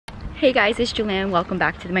Hey guys, it's Jewelyn. Welcome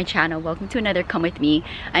back to my channel. Welcome to another Come With Me.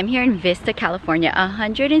 I'm here in Vista, California,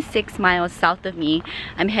 106 miles south of me.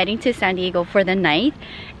 I'm heading to San Diego for the night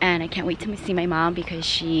and I can't wait to see my mom because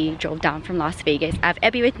she drove down from Las Vegas. I have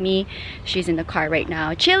Abby with me. She's in the car right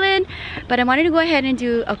now chilling, but I wanted to go ahead and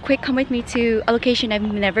do a quick come with me to a location I've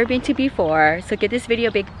never been to before. So give this video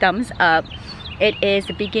a big thumbs up. It is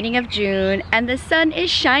the beginning of June and the sun is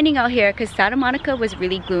shining out here because Santa Monica was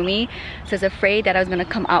really gloomy, so I was afraid that I was gonna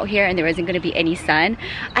come out here and there wasn't gonna be any sun.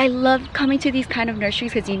 I love coming to these kind of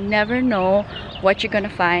nurseries because you never know what you're gonna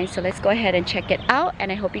find. So let's go ahead and check it out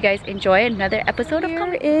and I hope you guys enjoy another episode of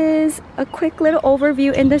Come. Here is a quick little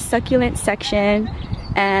overview in the succulent section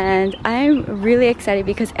and I'm really excited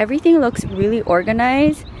because everything looks really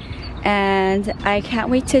organized. And I can't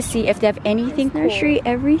wait to see if they have anything cool. Nursery.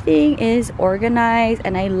 Everything is organized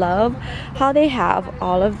and I love how they have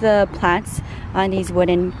all of the plants on these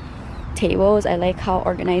wooden tables. I like how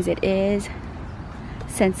organized it is.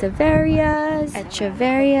 Sansevierias,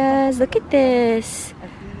 echeverias. Look at this.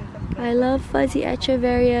 I love fuzzy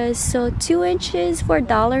echeverias. So 2 inches for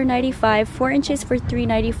 $1.95, 4 inches for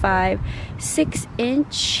 $3.95, 6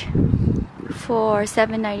 inch for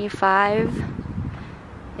 $7.95.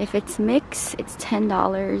 If it's mixed, it's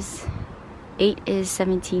 $10. 8 is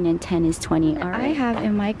 $17 and 10 is $20. All right. I have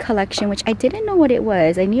in my collection, which I didn't know what it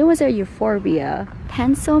was. I knew it was a euphorbia.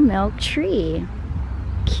 Pencil milk tree.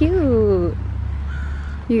 Cute.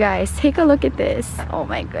 You guys, take a look at this. Oh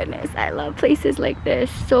my goodness, I love places like this.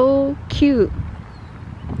 So cute.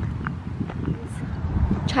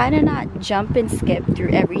 Try to not jump and skip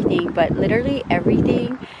through everything, but literally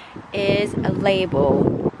everything is a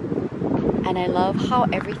label. And I love how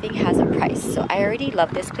everything has a price. So I already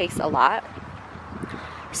love this place a lot.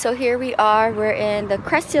 So here we are, we're in the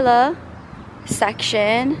Cressula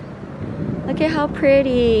section. Look at how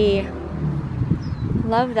pretty.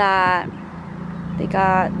 Love that. They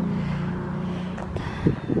got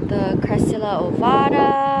the Cressula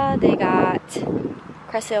ovata, they got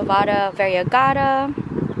Cressula ovata variegata.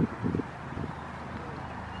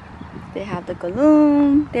 They have the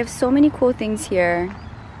galloon. They have so many cool things here.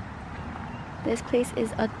 This place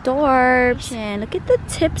is adorable. Look at the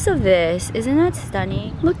tips of this. Isn't that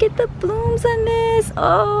stunning? Look at the blooms on this.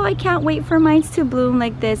 Oh, I can't wait for mine to bloom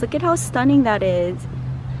like this. Look at how stunning that is.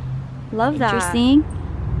 Love that. Interesting.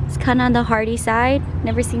 It's kind of on the hardy side.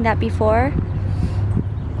 Never seen that before.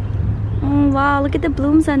 Oh, wow. Look at the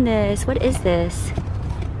blooms on this. What is this?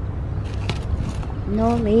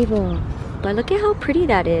 No label. But look at how pretty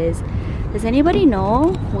that is. Does anybody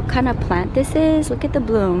know what kind of plant this is? Look at the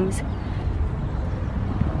blooms.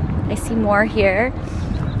 I see more here.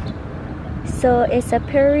 So it's a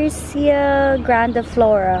Paricia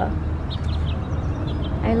grandiflora.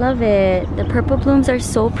 I love it. The purple blooms are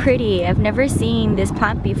so pretty. I've never seen this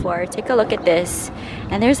plant before. Take a look at this.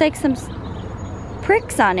 And there's like some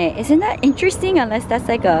pricks on it. Isn't that interesting? Unless that's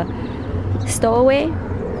like a stowaway.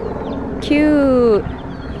 Cute.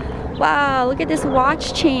 Wow, look at this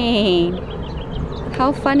watch chain.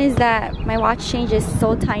 How fun is that? My watch chain is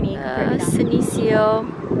so tiny.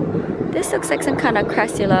 Senecio. This looks like some kind of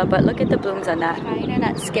Cressula, but look at the blooms on that. Trying to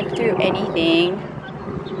not skip through anything.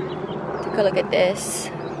 Take a look at this.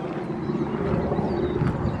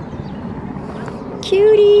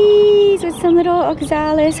 Cuties with some little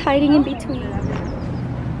oxalis hiding in between.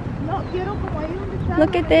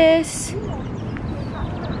 Look at this.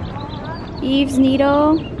 Eve's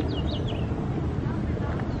needle.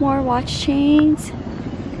 More watch chains.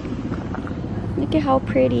 Look at how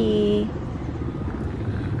pretty.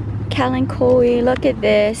 Kalanchoe, look at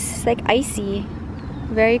this. It's like icy.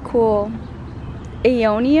 Very cool.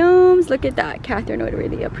 Aeoniums, look at that. Catherine would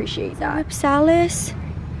really appreciate that. Ipsalis.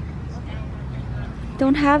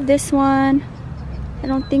 Don't have this one. I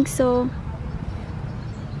don't think so.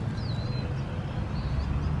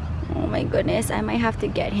 Oh my goodness, I might have to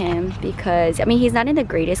get him because, I mean, he's not in the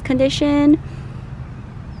greatest condition.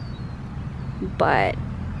 But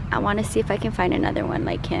I want to see if I can find another one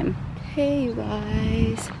like him. Hey, you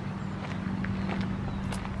guys.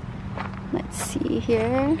 Let's see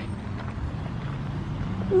here.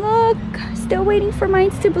 Look, still waiting for mine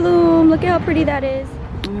to bloom. Look at how pretty that is.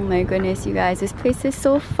 Oh my goodness, you guys, this place is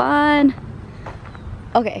so fun.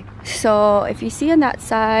 Okay, so if you see on that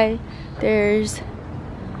side, there's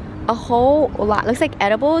a whole lot. Looks like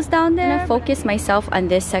edibles down there. I'm gonna focus myself on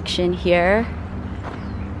this section here.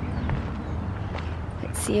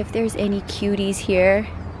 Let's see if there's any cuties here.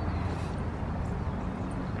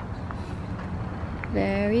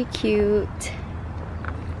 Very cute.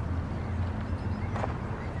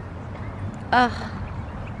 Ugh,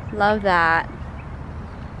 love that.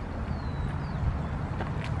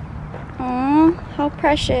 How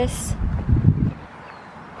precious.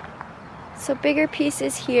 So bigger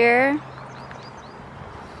pieces here.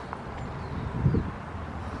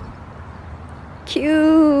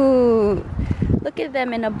 Cute. Look at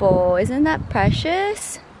them in a bowl. Isn't that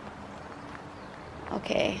precious?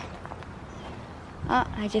 Okay. Oh,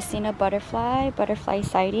 I just seen a butterfly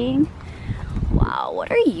sighting. Wow,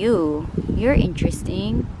 what are you? You're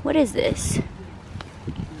interesting. What is this?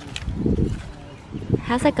 It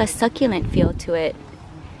has like a succulent feel to it.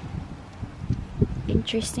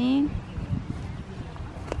 Interesting.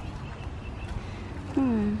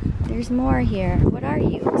 There's more here. What are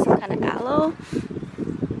you? Some kind of aloe?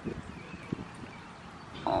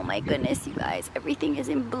 Oh my goodness, you guys. Everything is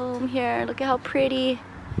in bloom here. Look at how pretty.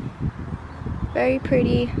 Very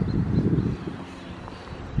pretty.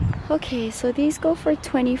 Okay, so these go for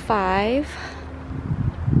 $25.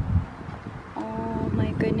 Oh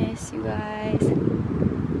my goodness, you guys.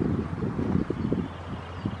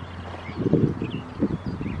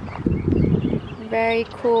 Very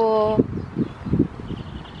cool.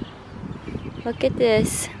 Look at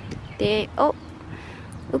this. Oh,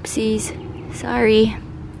 oopsies. Sorry.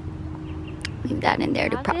 Leave that in there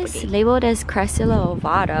to propagate. It's labeled as Cressula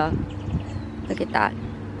ovata. Look at that.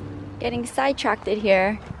 Getting sidetracked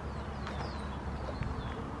here.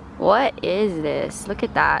 What is this? Look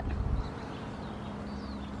at that.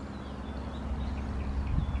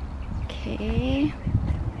 Okay.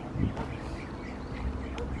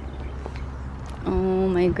 Oh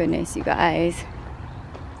my goodness, you guys.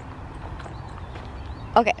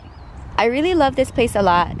 Okay, I really love this place a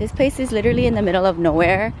lot. This place is literally in the middle of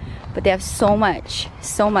nowhere, but they have so much.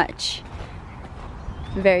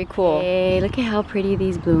 Very cool. Hey, look at how pretty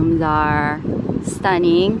these blooms are.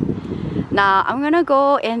 Stunning. Now, I'm gonna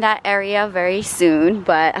go in that area very soon,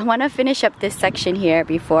 but I wanna finish up this section here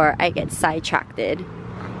before I get sidetracked.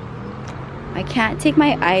 I can't take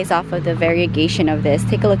my eyes off of the variegation of this.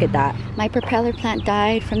 Take a look at that. My propeller plant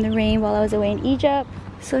died from the rain while I was away in Egypt.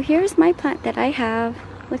 So here's my plant that I have.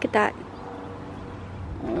 Look at that.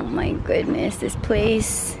 Oh my goodness, this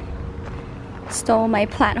place stole my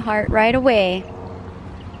plant heart right away.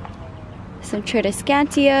 Some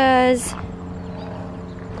Tradescantias.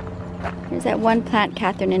 Here's that one plant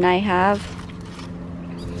Catherine and I have.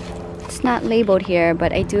 It's not labeled here,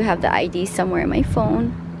 but I do have the ID somewhere in my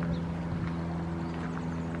phone.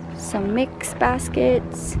 Some mixed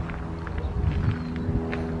baskets.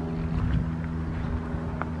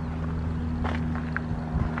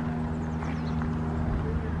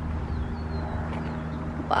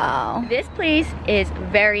 Wow, this place is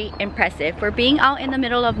very impressive. For being out in the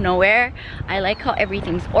middle of nowhere, I like how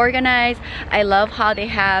everything's organized. I love how they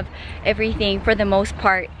have everything, for the most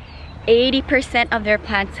part, 80% of their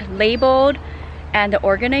plants labeled. And the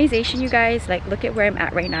organization, you guys, like, look at where I'm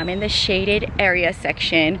at right now. I'm in the shaded area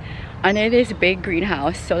section under this big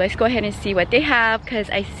greenhouse. So let's go ahead and see what they have, because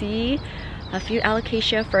I see a few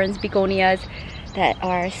alocasia ferns, begonias that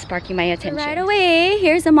are sparking my attention. Right away,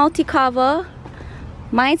 here's a multicava.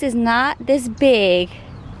 Mine's is not this big,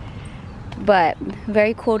 but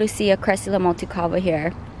very cool to see a Cressula multicava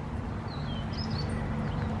here.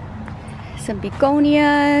 Some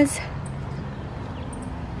begonias.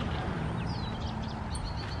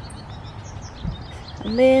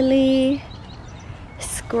 Lily.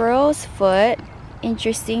 Squirrel's foot.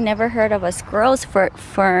 Interesting, never heard of a squirrel's foot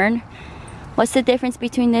fern. What's the difference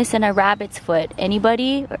between this and a rabbit's foot?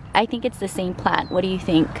 Anybody? I think it's the same plant. What do you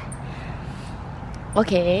think?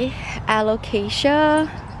 Okay, alocasia.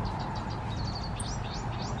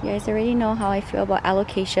 You guys already know how I feel about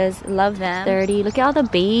alocasias. Love them. 30. Look at all the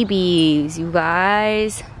babies, you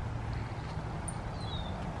guys.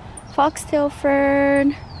 Foxtail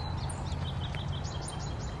fern.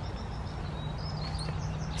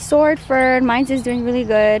 Sword fern. Mine's is doing really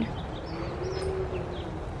good.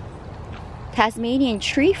 Tasmanian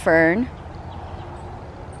tree fern.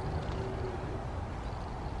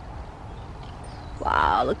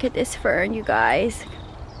 Wow, look at this fern, you guys.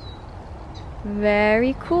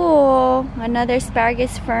 Very cool. Another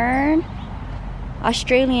asparagus fern.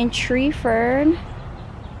 Australian tree fern.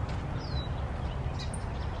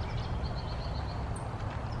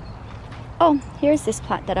 Oh, here's this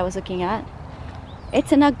plant that I was looking at.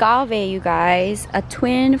 It's an agave, you guys. A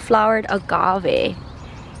twin flowered agave.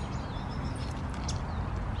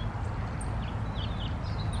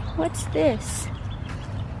 What's this?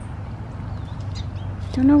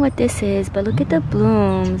 Don't know what this is, but look at the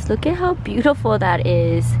blooms. Look at how beautiful that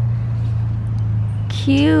is.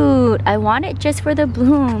 Cute. I want it just for the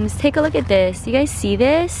blooms. Take a look at this. You guys see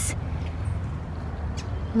this?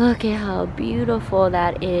 Look at how beautiful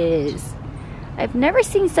that is. I've never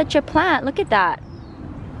seen such a plant. Look at that.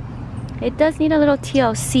 It does need a little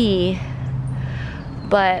TLC,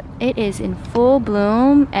 but it is in full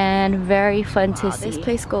bloom and very fun to see. This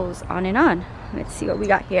place goes on and on. Let's see what we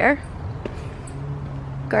got here.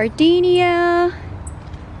 Gardenia.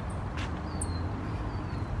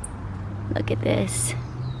 Look at this.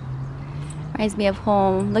 Reminds me of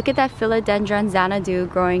home. Look at that philodendron Xanadu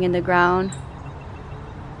growing in the ground.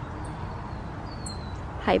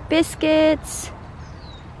 Hibiscus.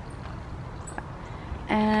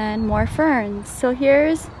 And more ferns. So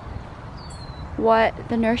here's what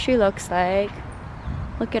the nursery looks like.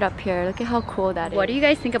 Look it up here. Look at how cool that is. What do you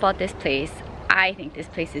guys think about this place? I think this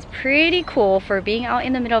place is pretty cool for being out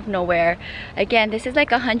in the middle of nowhere. Again, this is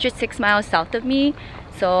like 106 miles south of me.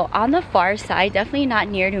 So on the far side, definitely not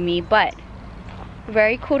near to me, but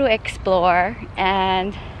very cool to explore.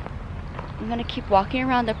 And I'm gonna keep walking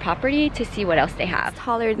around the property to see what else they have. It's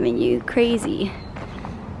taller than you, crazy.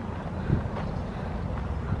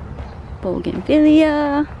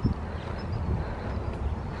 Bougainvillea.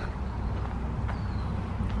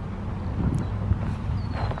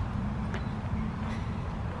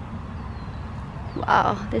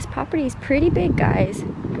 Wow, this property is pretty big, guys.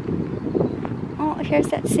 Oh, here's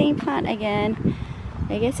that same plant again.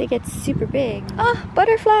 I guess it gets super big. Oh,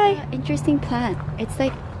 butterfly! Interesting plant. It's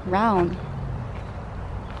like round.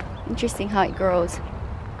 Interesting how it grows.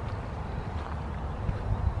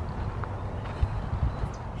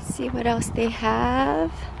 See what else they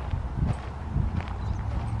have.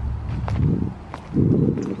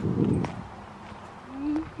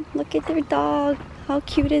 Look at their dog. How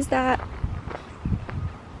cute is that?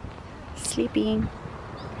 Sleeping.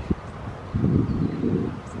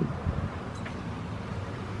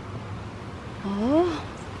 Oh,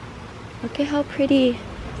 look at how pretty.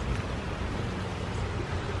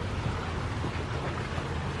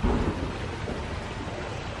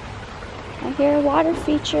 I hear a water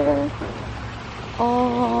feature.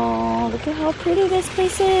 Oh, look at how pretty this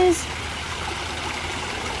place is.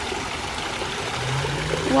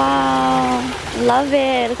 Wow, love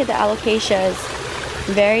it. Look at the alocasias.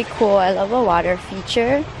 Very cool. I love a water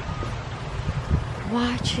feature.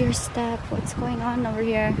 Watch your step. What's going on over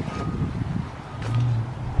here?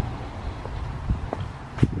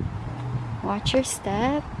 Watch your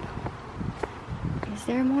step. Is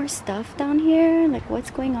there more stuff down here? Like, what's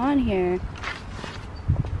going on here?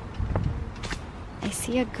 I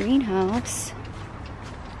see a greenhouse.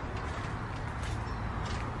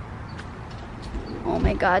 Oh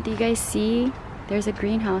my god, do you guys see? There's a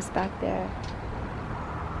greenhouse back there.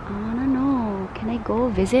 I wanna know, can I go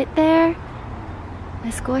visit there?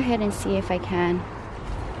 Let's go ahead and see if I can.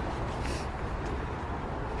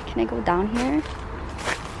 Can I go down here?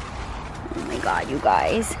 Oh my god, you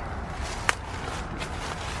guys.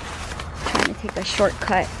 I'm trying to take a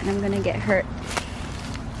shortcut and I'm gonna get hurt.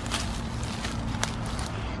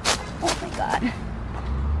 Oh my god.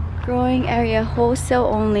 Growing area, wholesale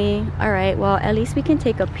only. Alright, well, at least we can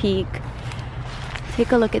take a peek.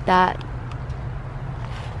 Take a look at that.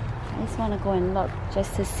 I just want to go and look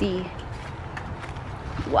just to see.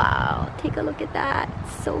 Wow, take a look at that.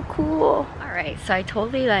 So cool. Alright, so I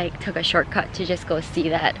totally like took a shortcut to just go see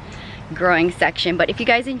that growing section. But if you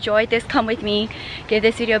guys enjoyed this, come with me. Give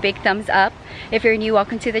this video a big thumbs up. If you're new,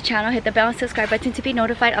 welcome to the channel. Hit the bell and subscribe button to be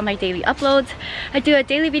notified on my daily uploads. I do a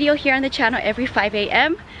daily video here on the channel every 5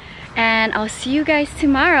 a.m. And I'll see you guys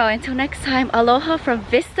tomorrow. Until next time, aloha from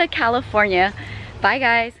Vista, California. Bye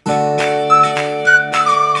guys.